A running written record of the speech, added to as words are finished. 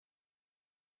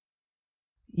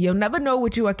You'll never know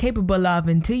what you are capable of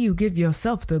until you give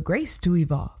yourself the grace to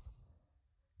evolve.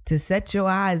 To set your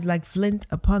eyes like flint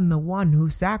upon the one who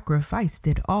sacrificed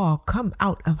it all. Come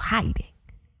out of hiding.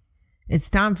 It's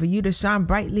time for you to shine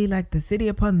brightly like the city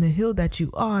upon the hill that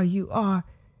you are. You are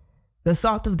the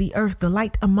salt of the earth, the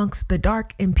light amongst the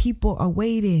dark, and people are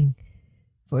waiting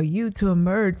for you to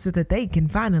emerge so that they can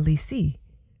finally see.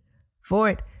 For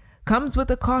it comes with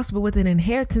a cost, but with an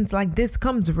inheritance like this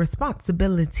comes a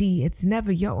responsibility. It's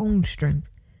never your own strength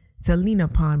to lean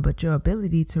upon, but your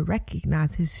ability to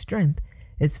recognize his strength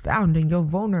is found in your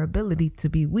vulnerability to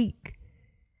be weak.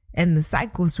 And the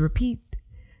cycles repeat.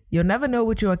 You'll never know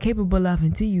what you are capable of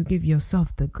until you give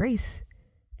yourself the grace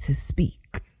to speak.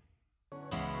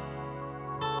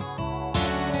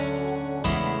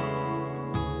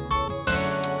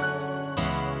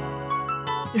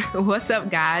 What's up,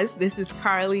 guys? This is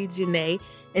Carly Janae,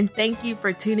 and thank you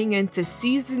for tuning in to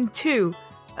Season 2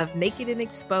 of Naked and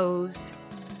Exposed,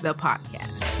 the podcast.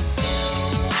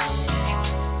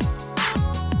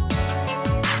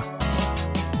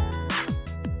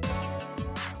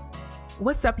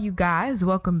 What's up, you guys?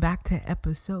 Welcome back to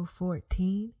episode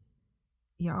 14.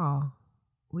 Y'all,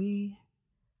 we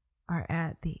are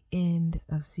at the end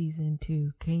of Season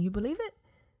 2. Can you believe it?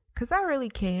 Because I really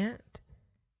can't.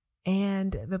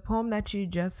 And the poem that you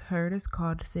just heard is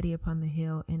called City Upon the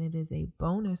Hill, and it is a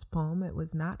bonus poem. It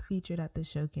was not featured at the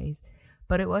showcase,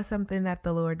 but it was something that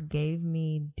the Lord gave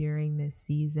me during this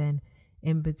season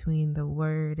in between the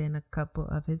word and a couple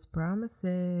of his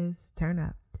promises. Turn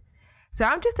up. So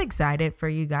I'm just excited for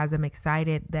you guys. I'm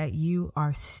excited that you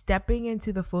are stepping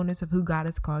into the fullness of who God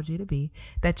has called you to be,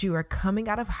 that you are coming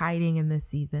out of hiding in this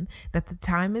season, that the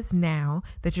time is now,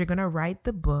 that you're going to write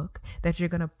the book, that you're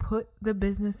going to put the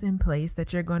business in place,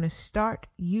 that you're going to start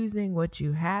using what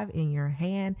you have in your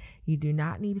hand. You do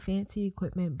not need fancy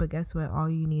equipment, but guess what? All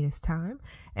you need is time.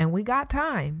 And we got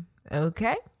time,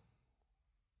 okay?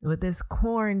 With this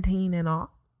quarantine and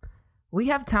all, we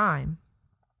have time.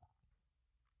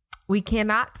 We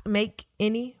cannot make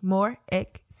any more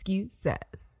excuses.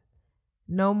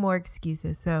 No more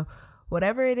excuses. So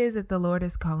whatever it is that the Lord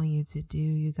is calling you to do,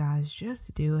 you guys,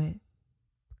 just do it.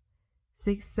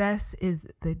 Success is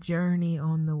the journey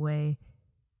on the way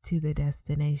to the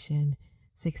destination.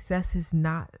 Success is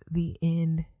not the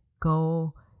end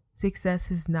goal. Success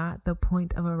is not the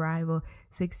point of arrival.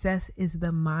 Success is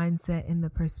the mindset and the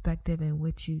perspective in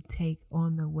which you take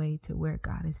on the way to where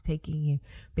God is taking you,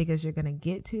 because you're going to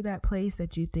get to that place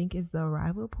that you think is the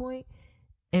arrival point,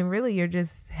 and really you're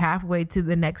just halfway to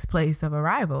the next place of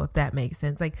arrival, if that makes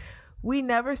sense. Like, we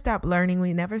never stop learning.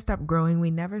 We never stop growing.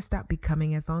 We never stop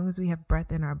becoming. As long as we have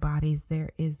breath in our bodies, there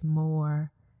is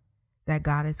more that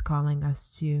God is calling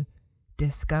us to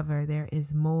discover. There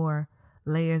is more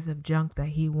layers of junk that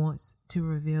he wants to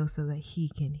reveal so that he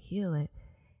can heal it.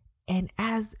 And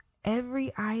as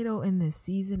every idol in this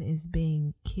season is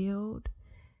being killed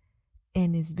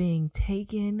and is being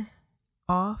taken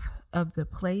off of the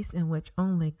place in which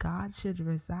only God should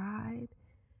reside,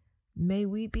 may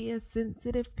we be a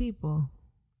sensitive people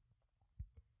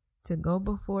to go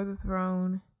before the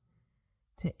throne,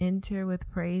 to enter with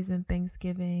praise and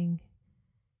thanksgiving,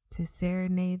 to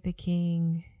serenade the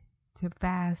King, to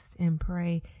fast and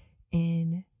pray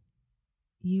and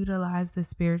utilize the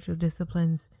spiritual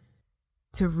disciplines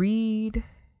to read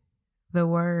the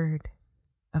word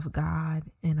of God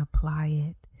and apply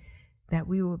it, that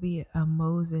we will be a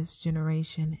Moses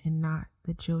generation and not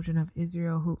the children of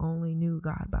Israel who only knew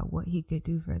God by what he could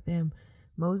do for them.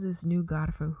 Moses knew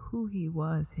God for who he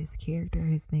was, his character,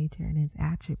 his nature, and his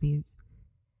attributes.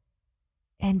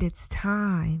 And it's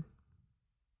time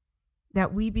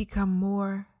that we become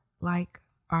more like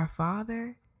our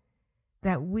Father,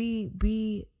 that we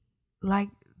be like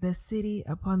the city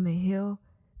upon the hill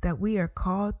that we are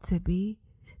called to be,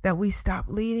 that we stop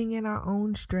leading in our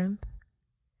own strength,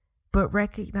 but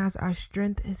recognize our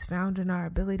strength is found in our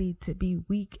ability to be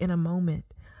weak in a moment,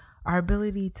 our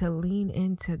ability to lean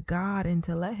into God and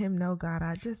to let him know, God,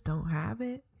 I just don't have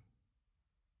it,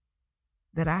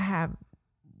 that I have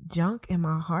junk in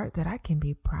my heart, that I can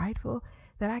be prideful,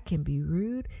 that I can be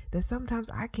rude, that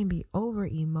sometimes I can be over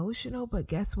emotional, but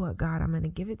guess what, God, I'm going to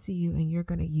give it to you and you're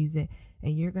going to use it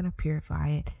and you're going to purify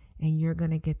it and you're going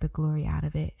to get the glory out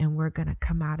of it. And we're going to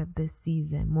come out of this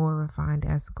season more refined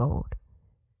as gold.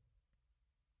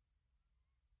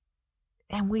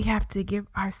 And we have to give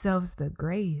ourselves the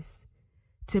grace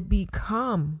to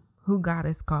become who God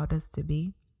has called us to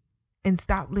be and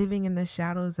stop living in the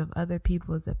shadows of other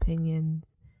people's opinions.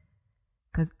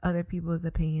 Because other people's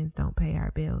opinions don't pay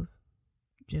our bills.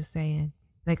 Just saying.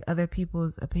 Like, other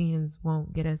people's opinions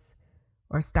won't get us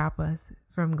or stop us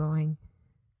from going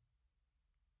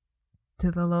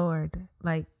to the Lord.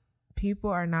 Like, people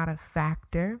are not a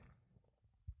factor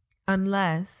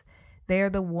unless they are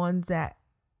the ones that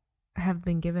have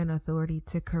been given authority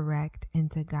to correct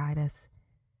and to guide us.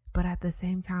 But at the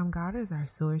same time, God is our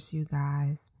source, you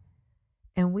guys.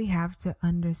 And we have to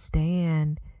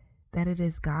understand that it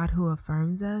is God who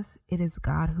affirms us, it is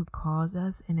God who calls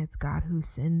us, and it's God who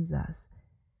sends us.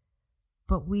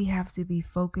 But we have to be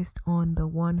focused on the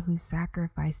one who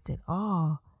sacrificed it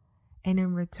all. And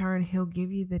in return, he'll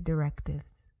give you the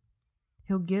directives.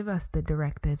 He'll give us the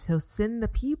directives. He'll send the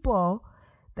people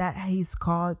that he's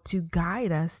called to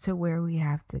guide us to where we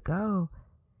have to go.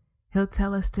 He'll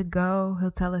tell us to go.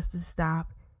 He'll tell us to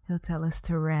stop. He'll tell us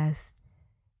to rest.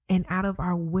 And out of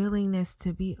our willingness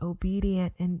to be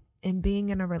obedient and being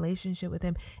in a relationship with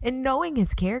him and knowing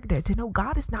his character, to know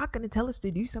God is not going to tell us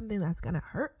to do something that's going to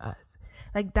hurt us.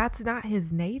 Like, that's not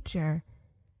his nature.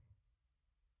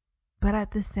 But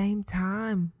at the same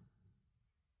time,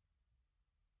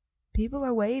 people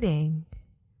are waiting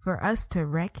for us to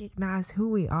recognize who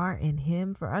we are in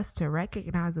him, for us to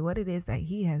recognize what it is that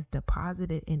he has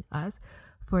deposited in us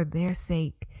for their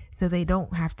sake, so they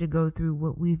don't have to go through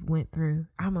what we've went through.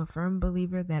 I'm a firm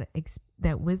believer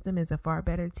that wisdom is a far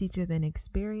better teacher than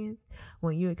experience.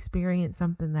 When you experience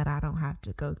something that I don't have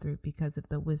to go through because of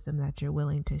the wisdom that you're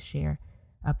willing to share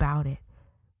about it.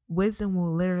 Wisdom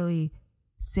will literally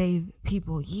save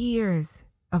people years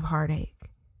of heartache.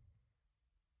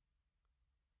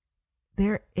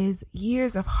 There is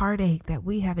years of heartache that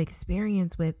we have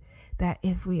experienced with, that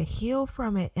if we heal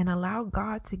from it and allow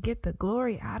God to get the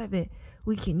glory out of it,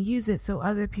 we can use it so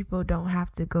other people don't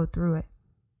have to go through it.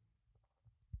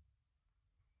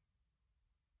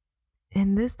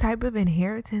 And this type of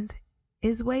inheritance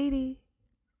is weighty.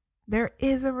 There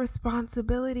is a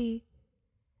responsibility.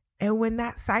 And when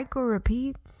that cycle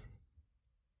repeats,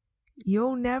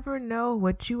 you'll never know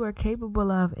what you are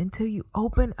capable of until you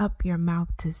open up your mouth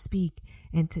to speak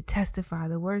and to testify.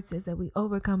 The word says that we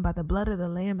overcome by the blood of the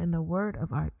Lamb and the word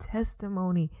of our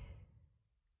testimony.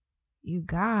 You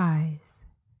guys,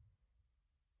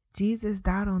 Jesus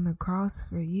died on the cross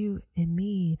for you and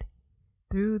me.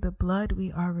 Through the blood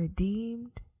we are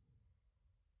redeemed.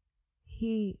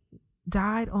 He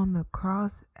died on the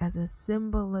cross as a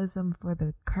symbolism for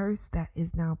the curse that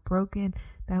is now broken,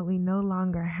 that we no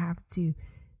longer have to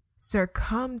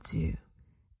succumb to.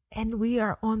 And we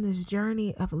are on this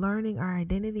journey of learning our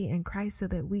identity in Christ so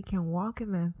that we can walk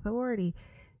in the authority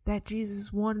that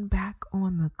Jesus won back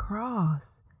on the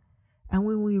cross. And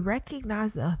when we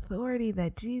recognize the authority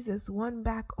that Jesus won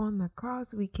back on the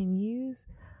cross, we can use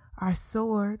our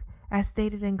sword, as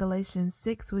stated in Galatians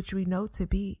 6, which we know to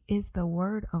be is the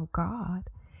word of God.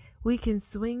 We can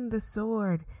swing the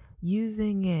sword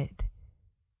using it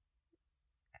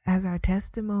as our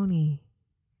testimony.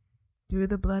 Through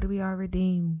the blood we are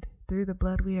redeemed. Through the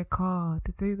blood we are called.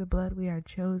 Through the blood we are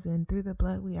chosen. Through the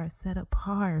blood we are set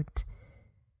apart.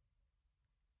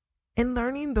 And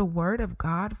learning the word of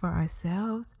God for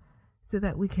ourselves so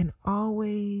that we can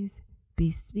always be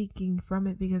speaking from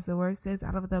it, because the word says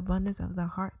out of the abundance of the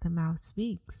heart the mouth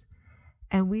speaks.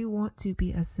 And we want to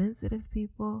be a sensitive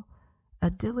people, a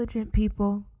diligent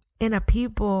people, and a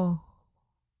people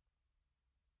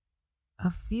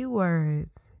of few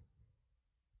words,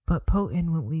 but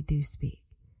potent when we do speak,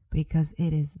 because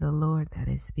it is the Lord that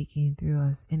is speaking through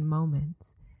us in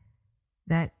moments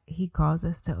that he calls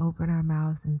us to open our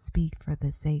mouths and speak for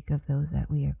the sake of those that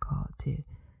we are called to.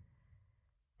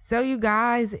 So you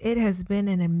guys, it has been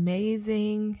an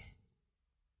amazing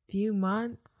few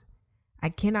months. I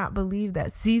cannot believe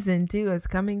that season 2 is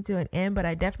coming to an end, but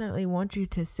I definitely want you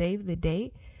to save the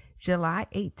date. July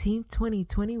 18th,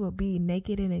 2020 will be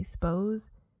Naked and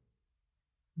Exposed,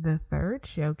 the 3rd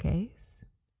showcase.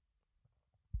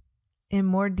 And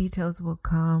more details will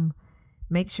come.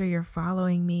 Make sure you're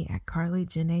following me at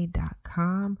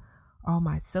carlyjanae.com. All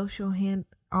my social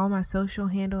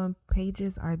handle and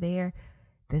pages are there.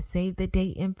 The save the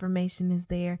date information is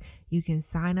there. You can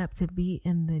sign up to be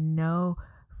in the know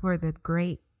for the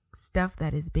great stuff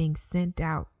that is being sent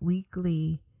out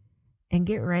weekly, and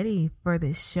get ready for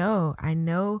this show. I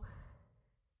know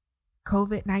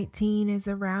COVID-19 is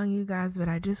around, you guys, but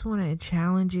I just want to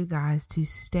challenge you guys to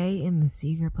stay in the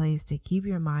secret place, to keep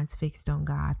your minds fixed on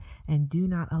God, and do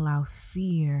not allow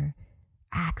fear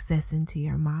access into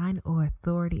your mind or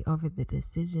authority over the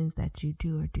decisions that you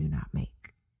do or do not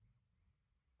make.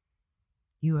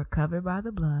 You are covered by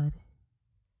the blood.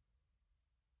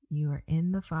 You are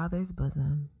in the Father's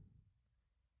bosom.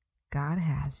 God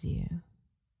has you.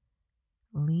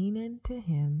 Lean into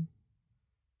him.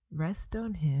 Rest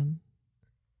on him.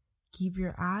 Keep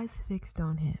your eyes fixed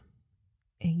on him.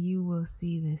 And you will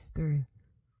see this through.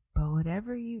 But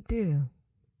whatever you do,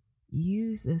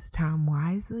 use this time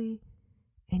wisely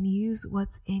and use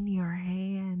what's in your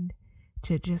hand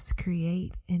to just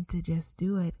create and to just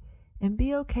do it. And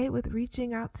be okay with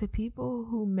reaching out to people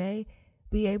who may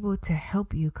be able to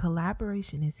help you.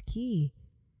 Collaboration is key.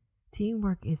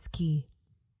 Teamwork is key.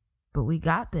 But we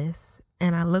got this.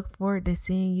 And I look forward to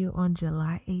seeing you on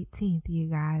July 18th,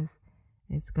 you guys.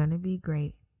 It's going to be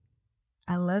great.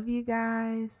 I love you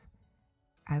guys.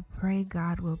 I pray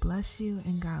God will bless you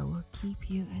and God will keep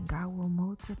you and God will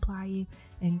multiply you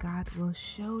and God will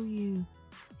show you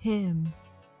Him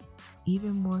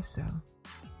even more so.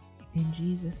 In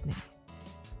Jesus' name.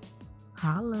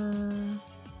 Holla.